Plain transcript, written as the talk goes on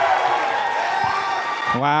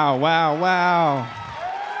Wow, wow, wow.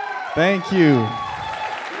 Thank you.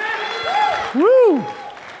 Woo!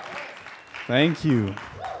 Thank you.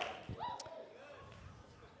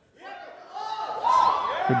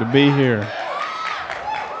 Good to be here.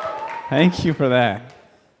 Thank you for that.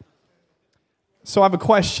 So I have a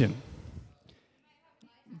question.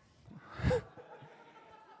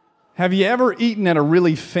 Have you ever eaten at a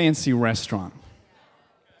really fancy restaurant?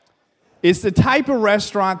 It's the type of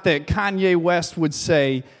restaurant that Kanye West would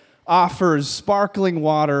say offers sparkling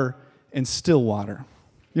water and still water.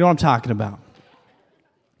 You know what I'm talking about?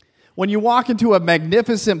 When you walk into a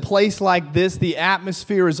magnificent place like this, the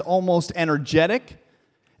atmosphere is almost energetic.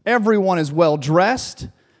 Everyone is well dressed.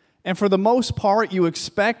 And for the most part, you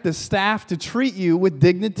expect the staff to treat you with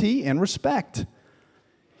dignity and respect.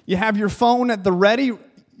 You have your phone at the ready.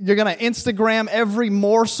 You're going to Instagram every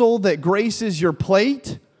morsel that graces your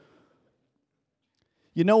plate.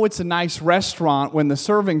 You know it's a nice restaurant when the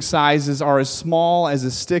serving sizes are as small as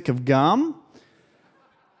a stick of gum,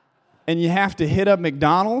 and you have to hit up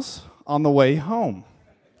McDonald's on the way home.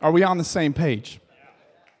 Are we on the same page?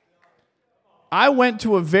 I went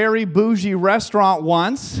to a very bougie restaurant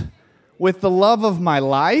once with the love of my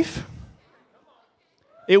life.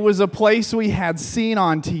 It was a place we had seen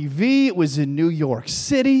on TV. It was in New York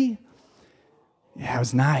City. Yeah, it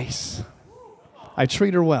was nice. I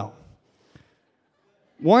treat her well.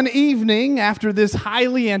 One evening, after this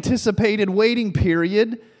highly anticipated waiting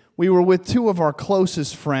period, we were with two of our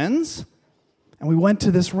closest friends, and we went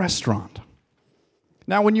to this restaurant.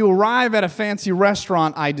 Now, when you arrive at a fancy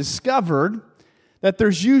restaurant, I discovered that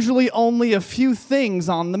there's usually only a few things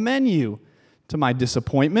on the menu, to my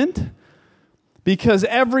disappointment, because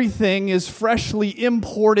everything is freshly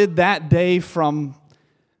imported that day from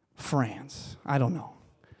France. I don't know,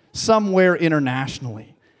 somewhere internationally.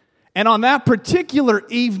 And on that particular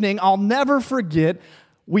evening, I'll never forget,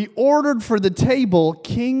 we ordered for the table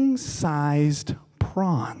king-sized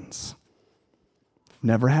prawns.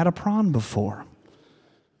 Never had a prawn before.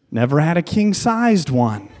 Never had a king-sized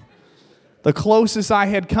one. The closest I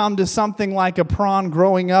had come to something like a prawn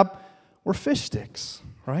growing up were fish sticks,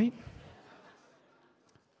 right?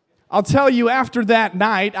 I'll tell you, after that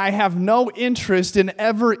night, I have no interest in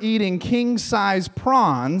ever eating king-size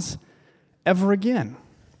prawns ever again.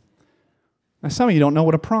 Now, some of you don't know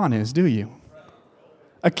what a prawn is, do you?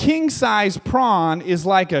 A king-size prawn is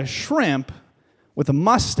like a shrimp with a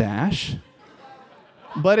mustache,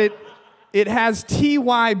 but it has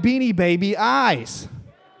T.Y. Beanie Baby eyes.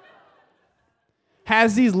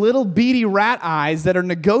 Has these little beady rat eyes that are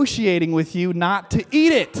negotiating with you not to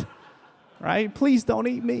eat it. Right? Please don't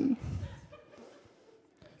eat me.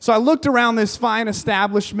 So I looked around this fine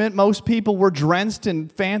establishment. Most people were drenched in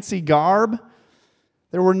fancy garb.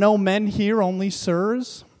 There were no men here, only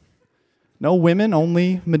sirs. No women,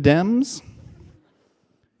 only madames.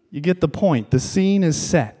 You get the point. The scene is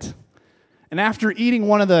set. And after eating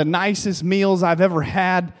one of the nicest meals I've ever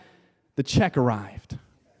had, the check arrived.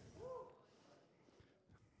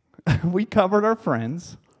 We covered our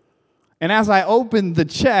friends. And as I opened the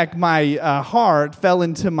check, my heart fell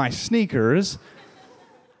into my sneakers.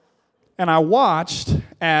 And I watched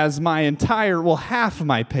as my half of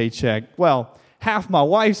my paycheck, half my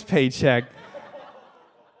wife's paycheck,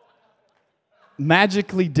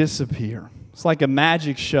 magically disappear. It's like a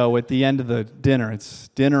magic show at the end of the dinner. It's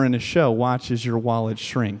dinner and a show. Watch as your wallet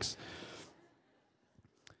shrinks.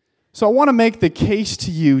 So I want to make the case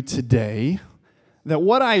to you today that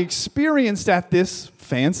what I experienced at this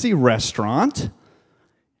fancy restaurant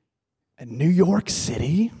in New York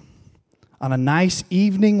City on a nice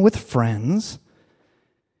evening with friends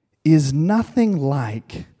is nothing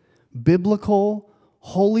like biblical,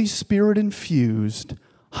 Holy Spirit-infused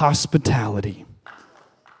hospitality.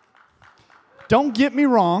 Don't get me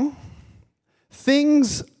wrong.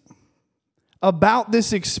 Things about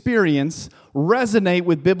this experience resonate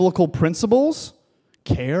with biblical principles,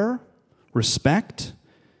 care, respect,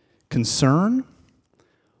 concern,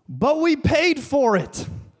 but we paid for it.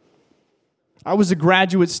 I was a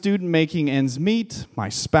graduate student making ends meet. My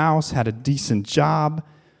spouse had a decent job.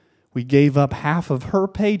 We gave up half of her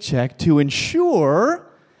paycheck to ensure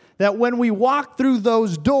that when we walked through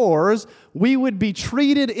those doors, we would be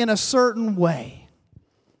treated in a certain way.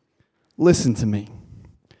 Listen to me.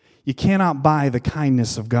 You cannot buy the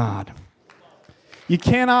kindness of God. You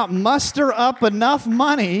cannot muster up enough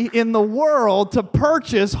money in the world to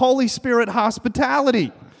purchase Holy Spirit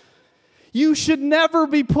hospitality. You should never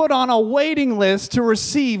be put on a waiting list to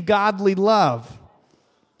receive godly love.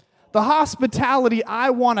 The hospitality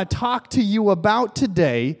I want to talk to you about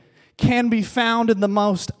today can be found in the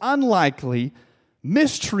most unlikely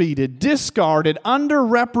mistreated, discarded,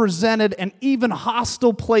 underrepresented, and even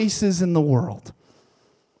hostile places in the world.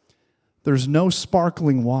 There's no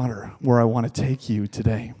sparkling water where I want to take you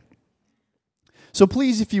today. So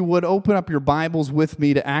please, if you would, open up your Bibles with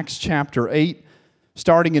me to Acts chapter 8,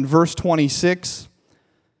 starting in verse 26.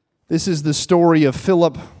 This is the story of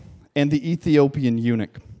Philip and the Ethiopian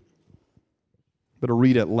eunuch. But I'll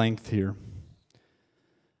read at length here.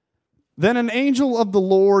 Then an angel of the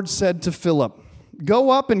Lord said to Philip,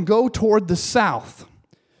 "Go up and go toward the south,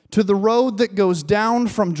 to the road that goes down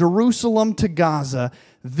from Jerusalem to Gaza.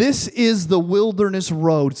 This is the wilderness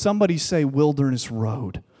road." Somebody say wilderness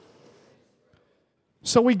road.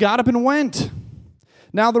 So we got up and went.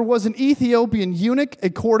 Now there was an Ethiopian eunuch, a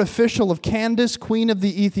court official of Candace, queen of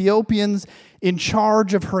the Ethiopians, in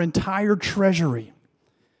charge of her entire treasury.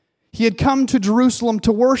 He had come to Jerusalem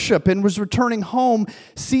to worship and was returning home.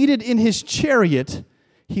 Seated in his chariot,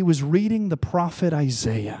 he was reading the prophet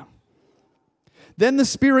Isaiah. Then the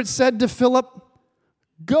Spirit said to Philip,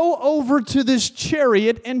 "Go over to this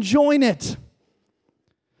chariot and join it."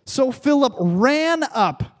 So Philip ran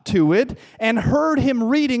up to it and heard him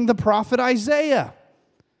reading the prophet Isaiah.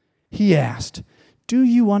 He asked, "Do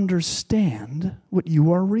you understand what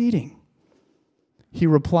you are reading?" He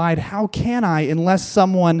replied, "How can I unless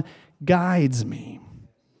someone guides me?"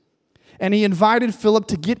 And he invited Philip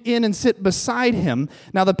to get in and sit beside him.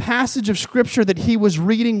 Now the passage of Scripture that he was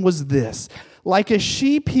reading was this: "Like a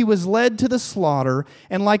sheep he was led to the slaughter,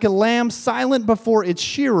 and like a lamb silent before its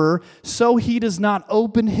shearer, so he does not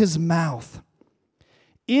open his mouth.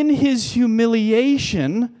 In his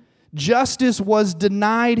humiliation, justice was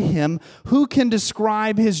denied him. Who can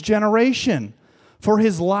describe his generation? For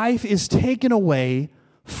his life is taken away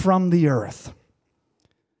from the earth."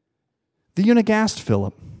 The eunuch asked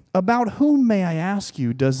Philip, "About whom, may I ask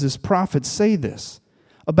you, does this prophet say this?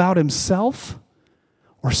 About himself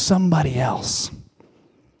or somebody else?"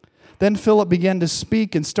 Then Philip began to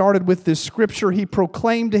speak and started with this scripture. He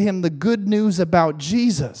proclaimed to him the good news about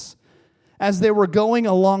Jesus. As they were going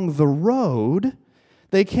along the road,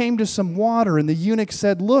 they came to some water, and the eunuch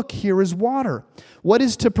said, "Look, here is water. What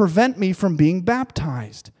is to prevent me from being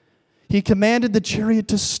baptized?" He commanded the chariot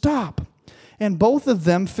to stop. And both of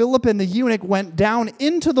them, Philip and the eunuch, went down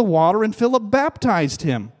into the water, and Philip baptized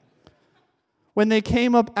him. When they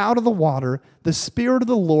came up out of the water, the Spirit of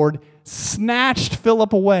the Lord snatched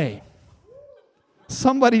Philip away.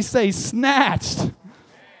 Somebody say, snatched.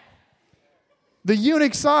 The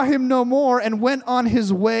eunuch saw him no more and went on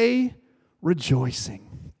his way rejoicing.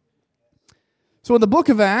 So in the book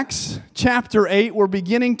of Acts, chapter 8, we're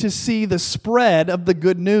beginning to see the spread of the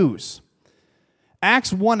good news.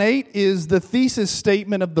 Acts 1:8 is the thesis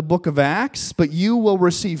statement of the book of Acts, "But you will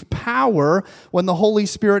receive power when the Holy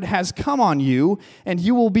Spirit has come on you, and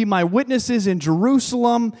you will be my witnesses in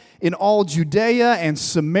Jerusalem, in all Judea and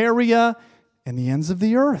Samaria, and the ends of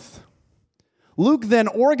the earth." Luke then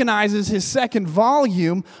organizes his second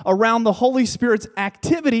volume around the Holy Spirit's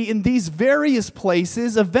activity in these various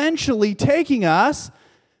places, eventually taking us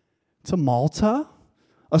to Malta,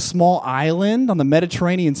 a small island on the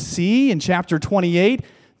Mediterranean Sea, in chapter 28,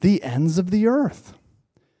 the ends of the earth.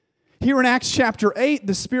 Here in Acts chapter 8,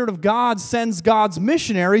 the Spirit of God sends God's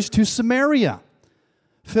missionaries to Samaria.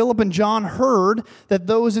 Philip and John heard that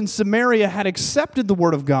those in Samaria had accepted the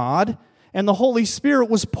word of God, and the Holy Spirit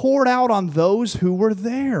was poured out on those who were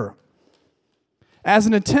there. As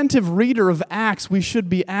an attentive reader of Acts, we should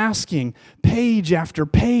be asking, page after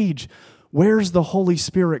page, where's the Holy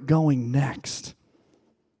Spirit going next?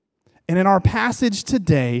 And in our passage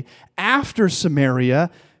today, after Samaria,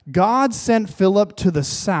 God sent Philip to the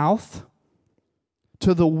south,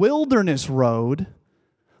 to the wilderness road,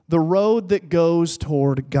 the road that goes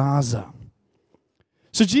toward Gaza.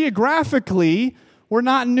 So geographically, we're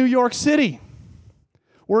not in New York City.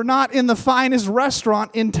 We're not in the finest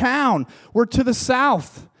restaurant in town. We're to the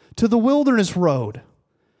south, to the wilderness road.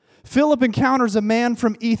 Philip encounters a man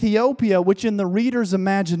from Ethiopia, which in the reader's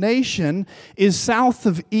imagination is south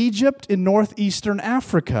of Egypt in northeastern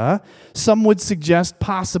Africa. Some would suggest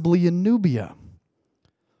possibly in Nubia.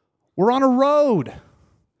 We're on a road.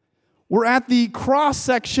 We're at the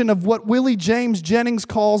cross-section of what Willie James Jennings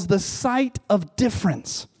calls the site of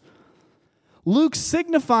difference. Luke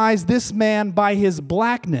signifies this man by his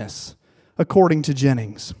blackness, according to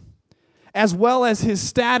Jennings, as well as his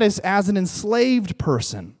status as an enslaved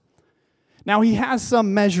person. Now, he has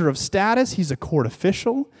some measure of status. He's a court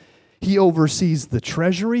official. He oversees the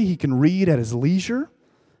treasury. He can read at his leisure.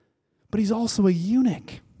 But he's also a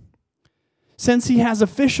eunuch. Since he has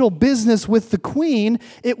official business with the queen,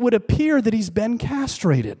 it would appear that he's been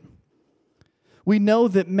castrated. We know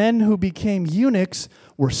that men who became eunuchs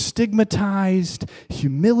were stigmatized,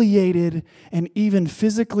 humiliated, and even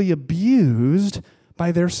physically abused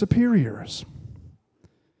by their superiors.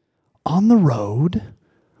 On the road,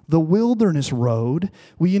 the wilderness road,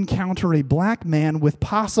 we encounter a black man with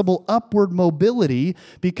possible upward mobility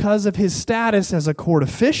because of his status as a court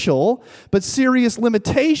official, but serious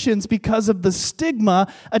limitations because of the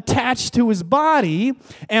stigma attached to his body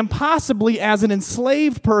and possibly as an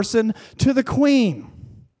enslaved person to the queen.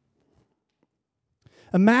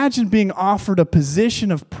 Imagine being offered a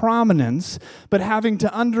position of prominence, but having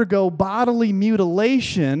to undergo bodily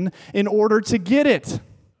mutilation in order to get it.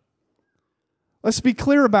 Let's be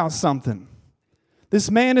clear about something. This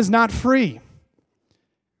man is not free.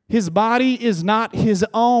 His body is not his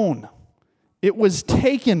own. It was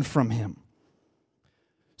taken from him.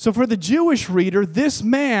 So for the Jewish reader, this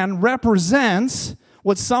man represents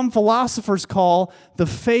what some philosophers call the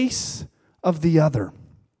face of the other.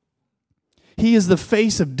 He is the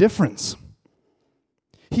face of difference.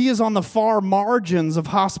 He is on the far margins of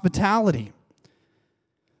hospitality.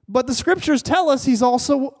 But the scriptures tell us he's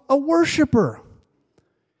also a worshiper.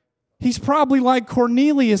 He's probably like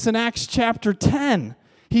Cornelius in Acts chapter 10.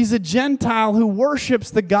 He's a Gentile who worships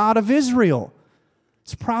the God of Israel.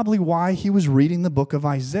 It's probably why he was reading the book of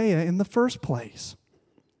Isaiah in the first place.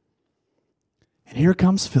 And here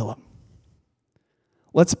comes Philip.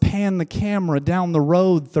 Let's pan the camera down the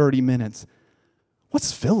road 30 minutes.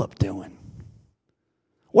 What's Philip doing?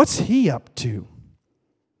 What's he up to?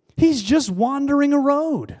 He's just wandering a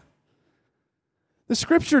road. The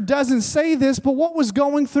scripture doesn't say this, but what was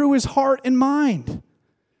going through his heart and mind?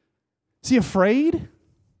 Is he afraid?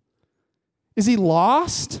 Is he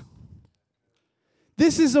lost?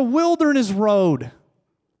 This is a wilderness road.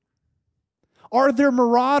 Are there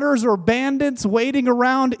marauders or bandits waiting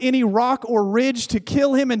around any rock or ridge to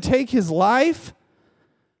kill him and take his life?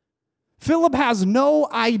 Philip has no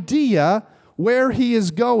idea where he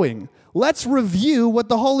is going. Let's review what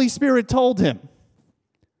the Holy Spirit told him.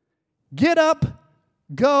 Get up.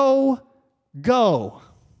 Go, go.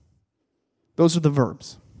 Those are the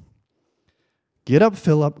verbs. Get up,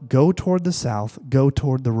 Philip, go toward the south, go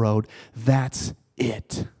toward the road. That's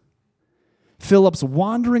it. Philip's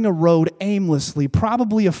wandering a road aimlessly,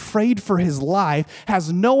 probably afraid for his life,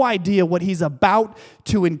 has no idea what he's about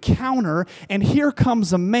to encounter, and here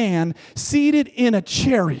comes a man seated in a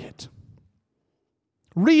chariot,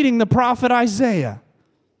 reading the prophet Isaiah.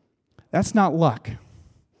 That's not luck.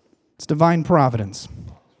 It's divine providence.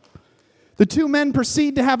 The two men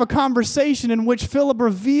proceed to have a conversation in which Philip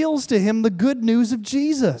reveals to him the good news of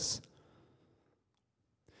Jesus.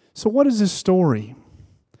 So what does this story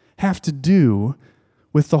have to do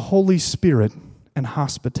with the Holy Spirit and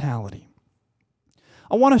hospitality?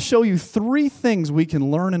 I want to show you 3 things we can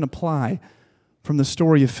learn and apply from the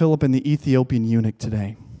story of Philip and the Ethiopian eunuch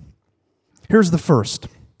today. Here's the first.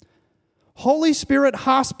 Holy Spirit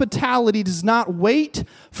hospitality does not wait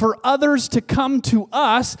for others to come to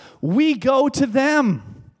us. We go to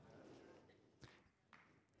them.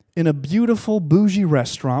 In a beautiful bougie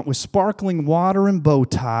restaurant with sparkling water and bow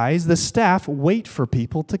ties, the staff wait for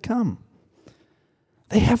people to come.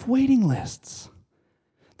 They have waiting lists.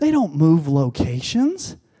 They don't move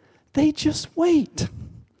locations. They just wait.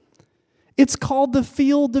 It's called the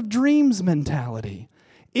Field of Dreams mentality.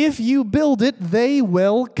 If you build it, they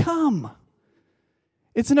will come.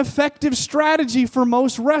 It's an effective strategy for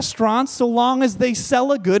most restaurants so long as they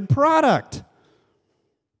sell a good product.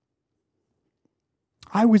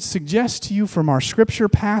 I would suggest to you from our scripture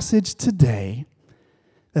passage today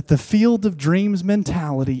that the Field of Dreams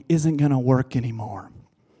mentality isn't going to work anymore.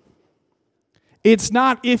 It's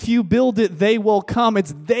not if you build it, they will come.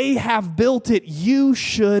 It's they have built it, you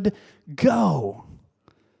should go.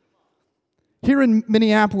 Here in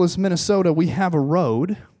Minneapolis, Minnesota, we have a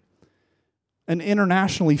road, an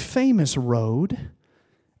internationally famous road,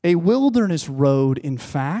 a wilderness road, in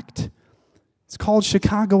fact. It's called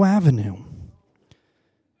Chicago Avenue.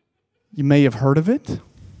 You may have heard of it.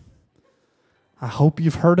 I hope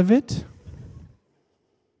you've heard of it.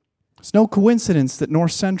 It's no coincidence that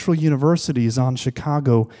North Central University is on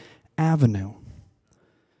Chicago Avenue.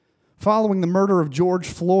 Following the murder of George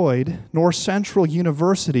Floyd, North Central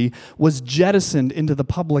University was jettisoned into the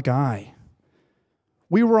public eye.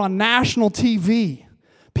 We were on national TV.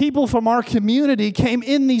 People from our community came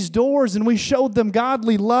in these doors and we showed them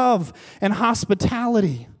godly love and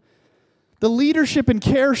hospitality. The leadership and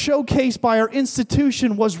care showcased by our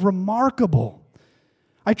institution was remarkable.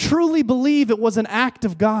 I truly believe it was an act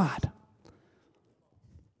of God.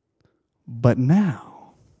 But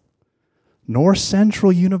now, North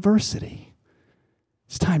Central University,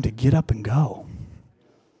 it's time to get up and go.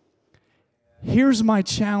 Here's my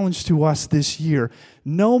challenge to us this year.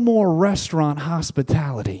 No more restaurant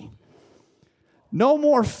hospitality. No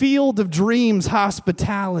more Field of Dreams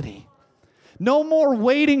hospitality. No more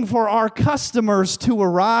waiting for our customers to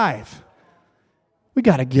arrive. We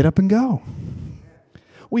got to get up and go.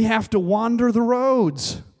 We have to wander the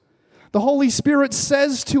roads. The Holy Spirit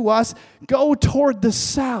says to us, go toward the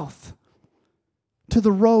south, to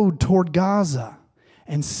the road toward Gaza,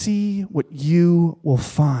 and see what you will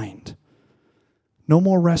find. No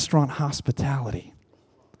more restaurant hospitality.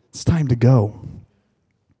 It's time to go.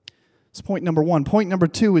 That's point number one. Point number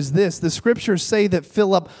two is this. The scriptures say that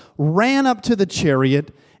Philip ran up to the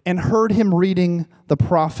chariot and heard him reading the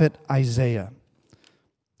prophet Isaiah.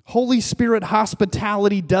 Holy Spirit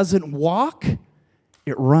hospitality doesn't walk,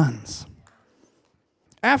 it runs.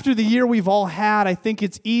 After the year we've all had, I think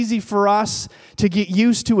it's easy for us to get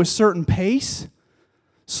used to a certain pace.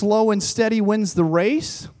 Slow and steady wins the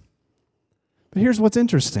race. But here's what's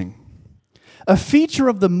interesting. A feature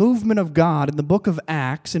of the movement of God in the book of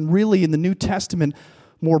Acts, and really in the New Testament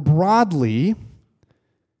more broadly,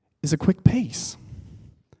 is a quick pace.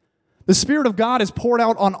 The Spirit of God is poured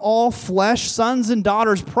out on all flesh. Sons and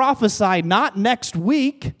daughters prophesy not next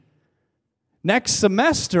week, next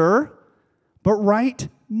semester, but right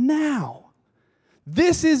now.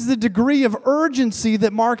 This is the degree of urgency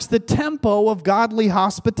that marks the tempo of godly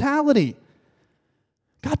hospitality.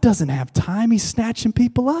 God doesn't have time. He's snatching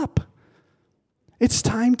people up. It's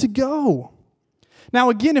time to go.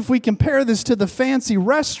 Now again, if we compare this to the fancy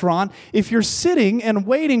restaurant, if you're sitting and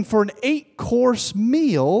waiting for an 8-course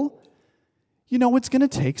meal, you know it's going to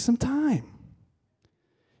take some time.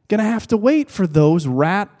 Going to have to wait for those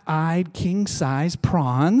rat-eyed, king-size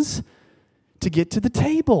prawns to get to the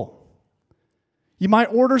table. You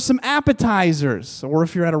might order some appetizers, or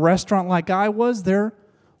if you're at a restaurant like I was, they're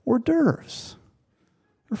hors d'oeuvres.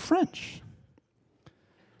 They're French.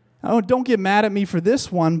 Oh, don't get mad at me for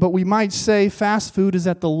this one, but we might say fast food is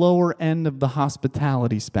at the lower end of the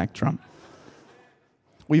hospitality spectrum.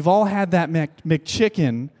 We've all had that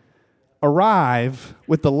McChicken arrive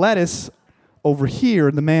with the lettuce over here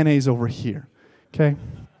and the mayonnaise over here, okay?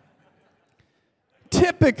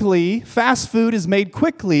 Typically, fast food is made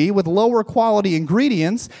quickly with lower quality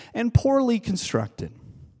ingredients and poorly constructed.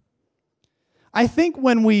 I think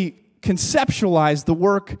when we conceptualize the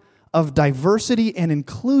work of diversity and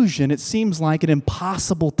inclusion, it seems like an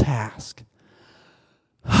impossible task.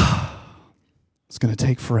 It's going to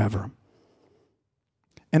take forever.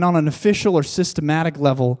 And on an official or systematic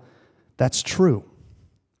level, that's true.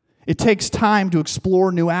 It takes time to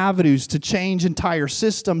explore new avenues, to change entire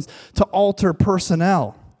systems, to alter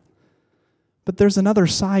personnel. But there's another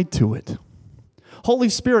side to it. Holy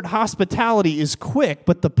Spirit hospitality is quick,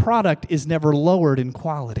 but the product is never lowered in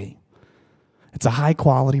quality. It's a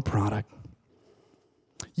high-quality product.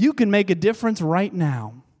 You can make a difference right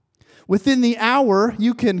now. Within the hour,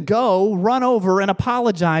 you can go, run over, and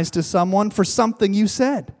apologize to someone for something you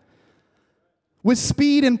said. With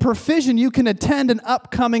speed and precision, you can attend an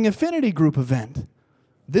upcoming affinity group event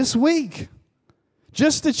this week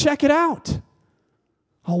just to check it out.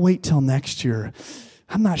 I'll wait till next year.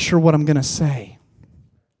 I'm not sure what I'm going to say.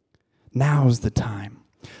 Now's the time.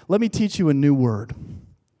 Let me teach you a new word.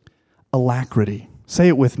 Alacrity. Say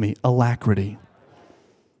it with me, alacrity.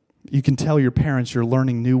 You can tell your parents you're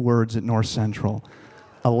learning new words at North Central.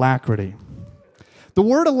 Alacrity. The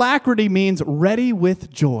word alacrity means ready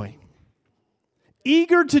with joy.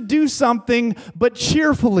 Eager to do something, but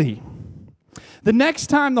cheerfully. The next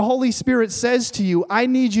time the Holy Spirit says to you, I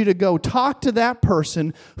need you to go talk to that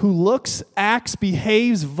person who looks, acts,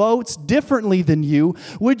 behaves, votes differently than you,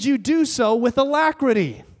 would you do so with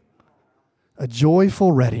alacrity? A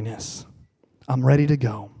joyful readiness. I'm ready to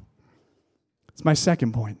go. It's my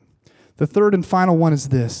second point. The third and final one is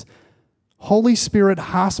this. Holy Spirit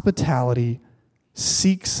hospitality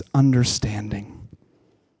seeks understanding.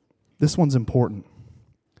 This one's important.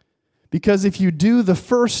 Because if you do the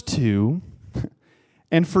first two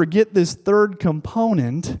and forget this third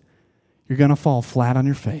component, you're going to fall flat on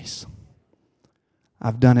your face.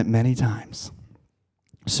 I've done it many times.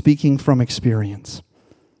 Speaking from experience.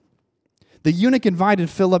 The eunuch invited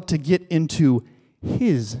Philip to get into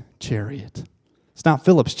his chariot. It's not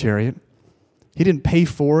Philip's chariot. He didn't pay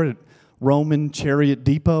for it at Roman Chariot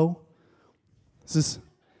Depot. This is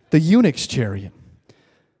the eunuch's chariot.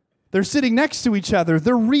 They're sitting next to each other.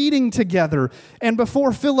 They're reading together. And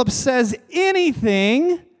before Philip says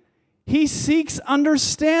anything, he seeks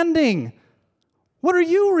understanding. What are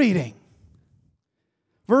you reading?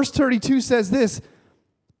 Verse 32 says this.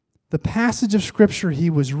 The passage of Scripture he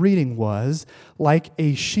was reading was, like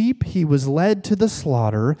a sheep he was led to the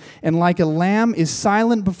slaughter, and like a lamb is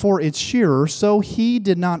silent before its shearer, so he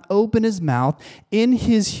did not open his mouth. In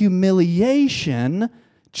his humiliation,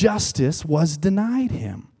 justice was denied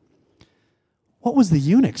him. What was the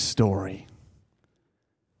eunuch's story?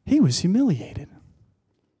 He was humiliated.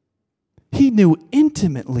 He knew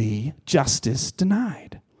intimately justice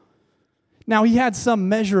denied. Now, he had some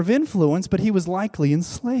measure of influence, but he was likely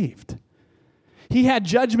enslaved. He had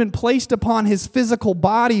judgment placed upon his physical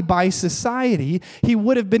body by society. He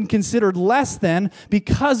would have been considered less than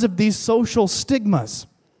because of these social stigmas.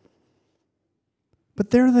 But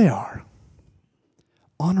there they are,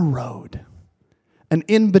 on a road, an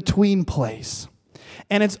in-between place.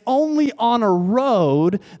 And it's only on a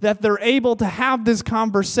road that they're able to have this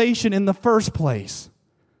conversation in the first place.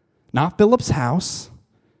 Not Philip's house,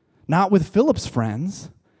 not with Philip's friends,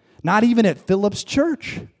 not even at Philip's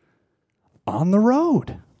church. On the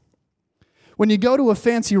road. When you go to a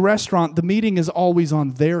fancy restaurant, the meeting is always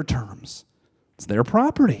on their terms. It's their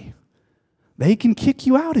property. They can kick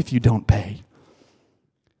you out if you don't pay.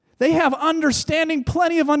 They have understanding,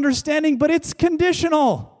 plenty of understanding, but it's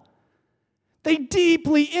conditional. They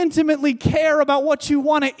deeply, intimately care about what you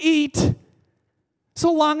want to eat,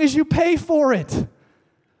 so long as you pay for it.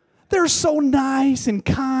 They're so nice and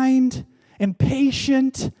kind and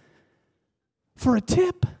patient for a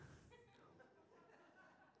tip.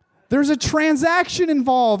 There's a transaction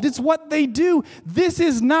involved. It's what they do. This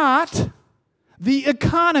is not the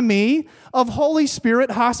economy of Holy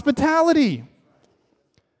Spirit hospitality.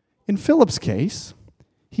 In Philip's case,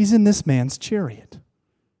 he's in this man's chariot.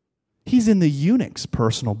 He's in the eunuch's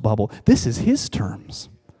personal bubble. This is his terms.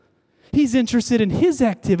 He's interested in his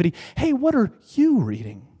activity. Hey, what are you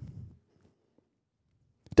reading?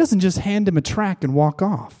 He doesn't just hand him a tract and walk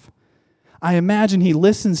off. I imagine he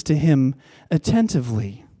listens to him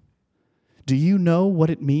attentively. Do you know what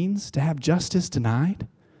it means to have justice denied?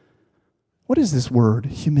 What is this word,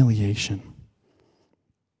 humiliation?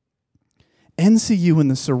 NCU and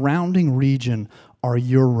the surrounding region are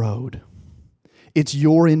your road. It's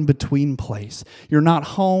your in-between place. You're not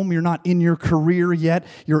home. You're not in your career yet.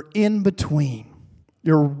 You're in between.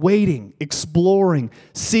 You're waiting, exploring,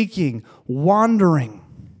 seeking, wandering.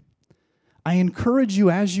 I encourage you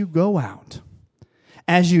as you go out,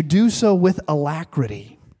 as you do so with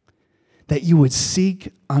alacrity, that you would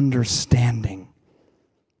seek understanding.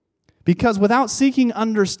 Because without seeking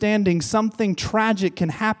understanding, something tragic can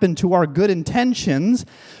happen to our good intentions.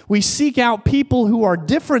 We seek out people who are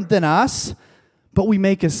different than us, but we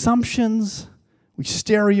make assumptions, we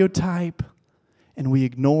stereotype, and we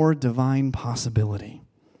ignore divine possibility.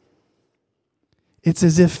 It's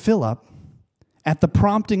as if Philip, at the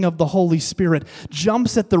prompting of the Holy Spirit,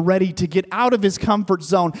 jumps at the ready to get out of his comfort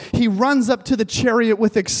zone. He runs up to the chariot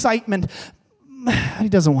with excitement. He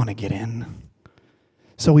doesn't want to get in.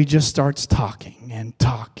 So he just starts talking and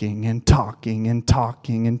talking and talking and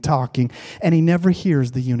talking and talking, and he never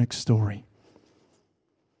hears the eunuch's story.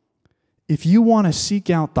 If you want to seek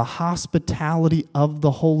out the hospitality of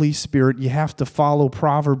the Holy Spirit, you have to follow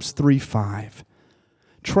Proverbs 3:5.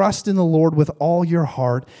 Trust in the Lord with all your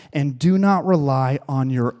heart and do not rely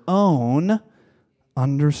on your own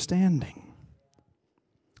understanding.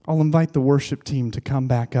 I'll invite the worship team to come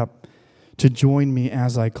back up to join me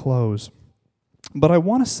as I close. But I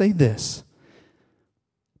want to say this.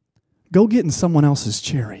 Go get in someone else's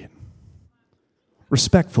chariot.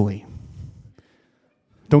 Respectfully.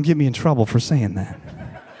 Don't get me in trouble for saying that.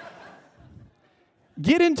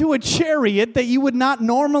 Get into a chariot that you would not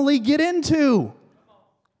normally get into.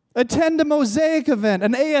 Attend a Mosaic event,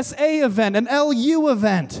 an ASA event, an LU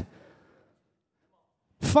event.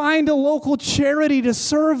 Find a local charity to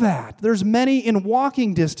serve at. There's many in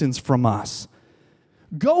walking distance from us.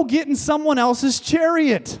 Go get in someone else's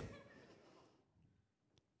chariot.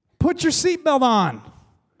 Put your seatbelt on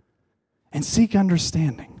and seek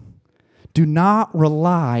understanding. Do not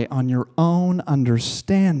rely on your own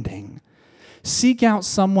understanding. Seek out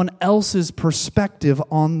someone else's perspective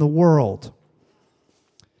on the world.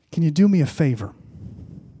 Can you do me a favor?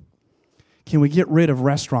 Can we get rid of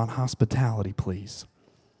restaurant hospitality, please?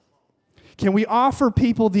 Can we offer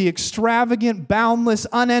people the extravagant, boundless,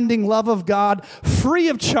 unending love of God free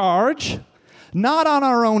of charge, not on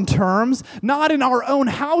our own terms, not in our own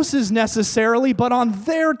houses necessarily, but on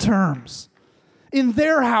their terms, in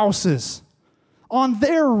their houses, on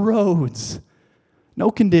their roads? No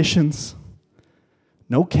conditions,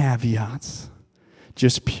 no caveats,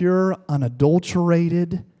 just pure,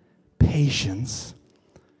 unadulterated patience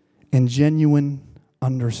and genuine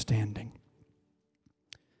understanding.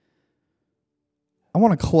 I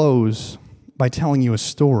want to close by telling you a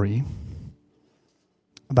story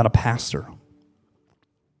about a pastor.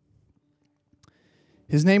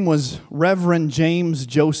 His name was Reverend James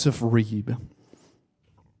Joseph Reeb.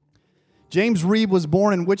 James Reeb was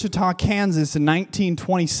born in Wichita, Kansas in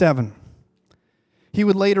 1927. He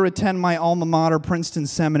would later attend my alma mater, Princeton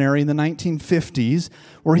Seminary, in the 1950s,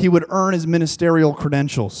 where he would earn his ministerial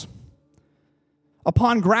credentials.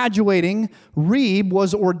 Upon graduating, Reeb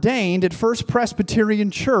was ordained at First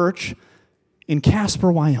Presbyterian Church in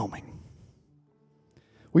Casper, Wyoming.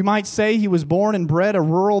 We might say he was born and bred a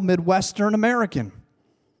rural Midwestern American.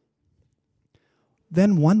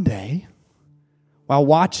 Then one day, while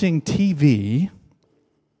watching TV,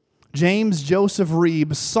 James Joseph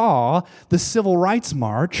Reeb saw the Civil Rights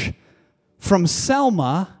March from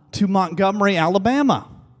Selma to Montgomery, Alabama.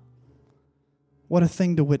 What a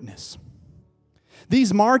thing to witness.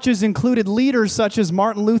 These marches included leaders such as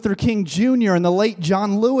Martin Luther King Jr. and the late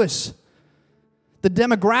John Lewis. The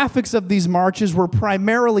demographics of these marches were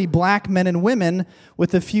primarily black men and women,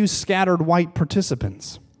 with a few scattered white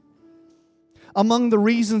participants. Among the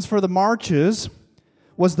reasons for the marches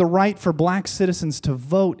was the right for black citizens to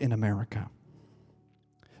vote in America.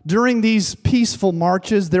 During these peaceful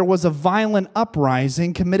marches, there was a violent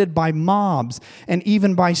uprising committed by mobs and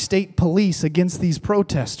even by state police against these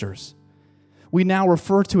protesters. We now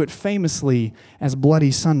refer to it famously as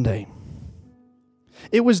Bloody Sunday.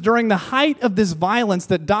 It was during the height of this violence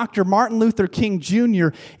that Dr. Martin Luther King Jr.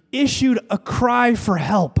 issued a cry for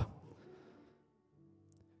help.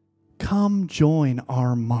 Come join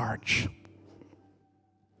our march.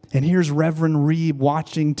 And here's Reverend Reeb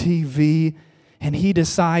watching TV, and he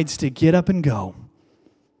decides to get up and go.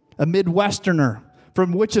 A Midwesterner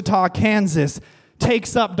from Wichita, Kansas,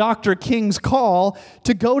 takes up Dr. King's call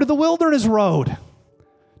to go to the Wilderness Road,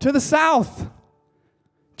 to the south.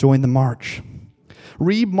 Join the march.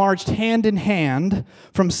 Reeb marched hand in hand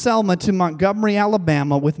from Selma to Montgomery,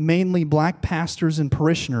 Alabama, with mainly black pastors and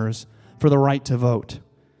parishioners for the right to vote.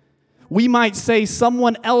 We might say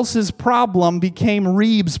someone else's problem became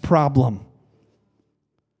Reeb's problem.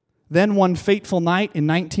 Then one fateful night in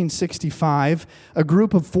 1965, a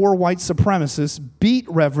group of 4 white supremacists beat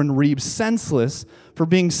Reverend Reeb senseless for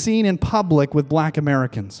being seen in public with black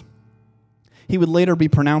Americans. He would later be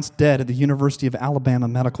pronounced dead at the University of Alabama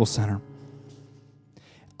Medical Center.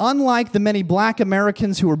 Unlike the many black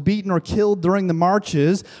Americans who were beaten or killed during the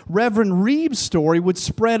marches, Reverend Reeb's story would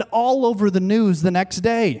spread all over the news the next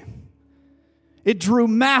day. It drew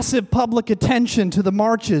massive public attention to the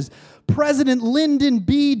marches. President Lyndon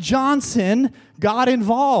B. Johnson got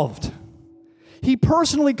involved. He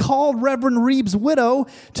personally called Reverend Reeb's widow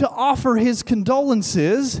to offer his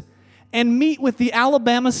condolences and meet with the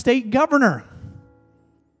Alabama state governor.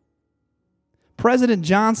 President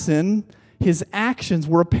Johnson, his actions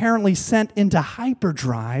were apparently sent into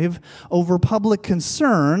hyperdrive over public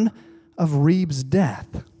concern of Reeb's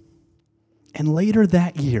death. And later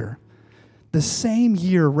that year, the same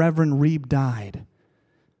year Reverend Reeb died,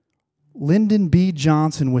 Lyndon B.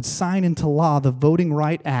 Johnson would sign into law the Voting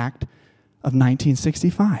Rights Act of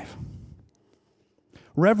 1965.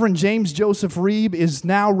 Reverend James Joseph Reeb is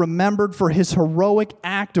now remembered for his heroic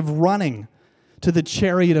act of running to the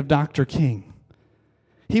chariot of Dr. King.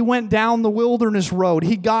 He went down the Wilderness Road.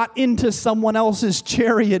 He got into someone else's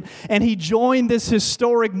chariot, and he joined this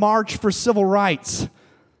historic march for civil rights.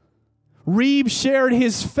 Reeb shared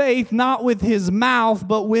his faith not with his mouth,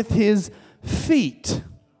 but with his feet.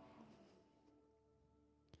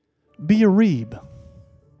 Be a Reeb.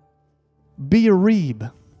 Be a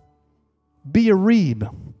Reeb. Be a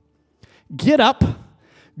Reeb. Get up,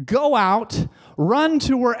 go out, run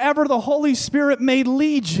to wherever the Holy Spirit may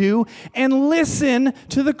lead you, and listen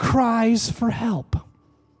to the cries for help.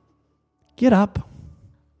 Get up,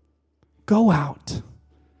 go out,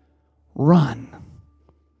 run,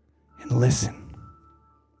 and listen.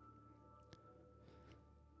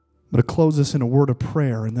 I'm going to close this in a word of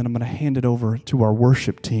prayer, and then I'm going to hand it over to our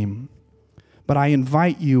worship team. But I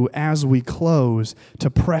invite you, as we close, to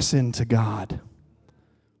press into God.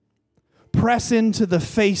 Press into the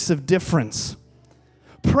face of difference.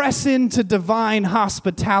 Press into divine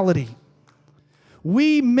hospitality.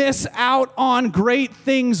 We miss out on great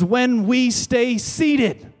things when we stay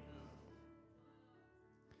seated.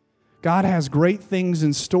 God has great things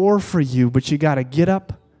in store for you, but you got to get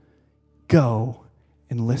up, go,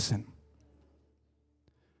 and listen.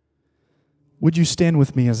 Would you stand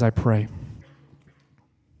with me as I pray?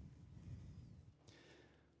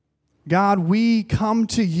 God, we come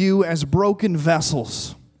to you as broken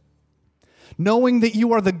vessels, knowing that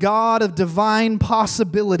you are the God of divine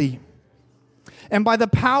possibility. And by the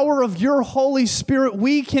power of your Holy Spirit,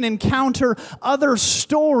 we can encounter other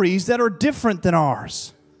stories that are different than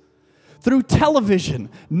ours. Through television,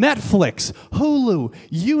 Netflix, Hulu,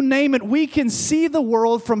 you name it, we can see the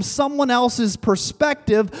world from someone else's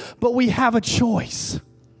perspective, but we have a choice.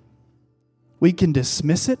 We can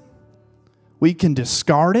dismiss it. We can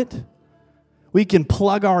discard it. We can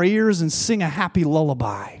plug our ears and sing a happy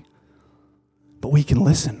lullaby. But we can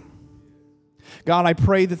listen. God, I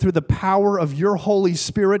pray that through the power of your Holy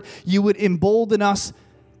Spirit, you would embolden us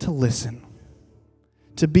to listen,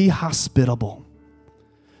 to be hospitable.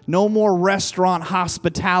 No more restaurant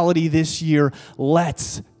hospitality this year.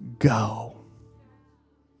 Let's go.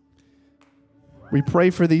 We pray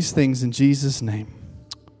for these things in Jesus' name.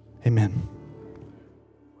 Amen.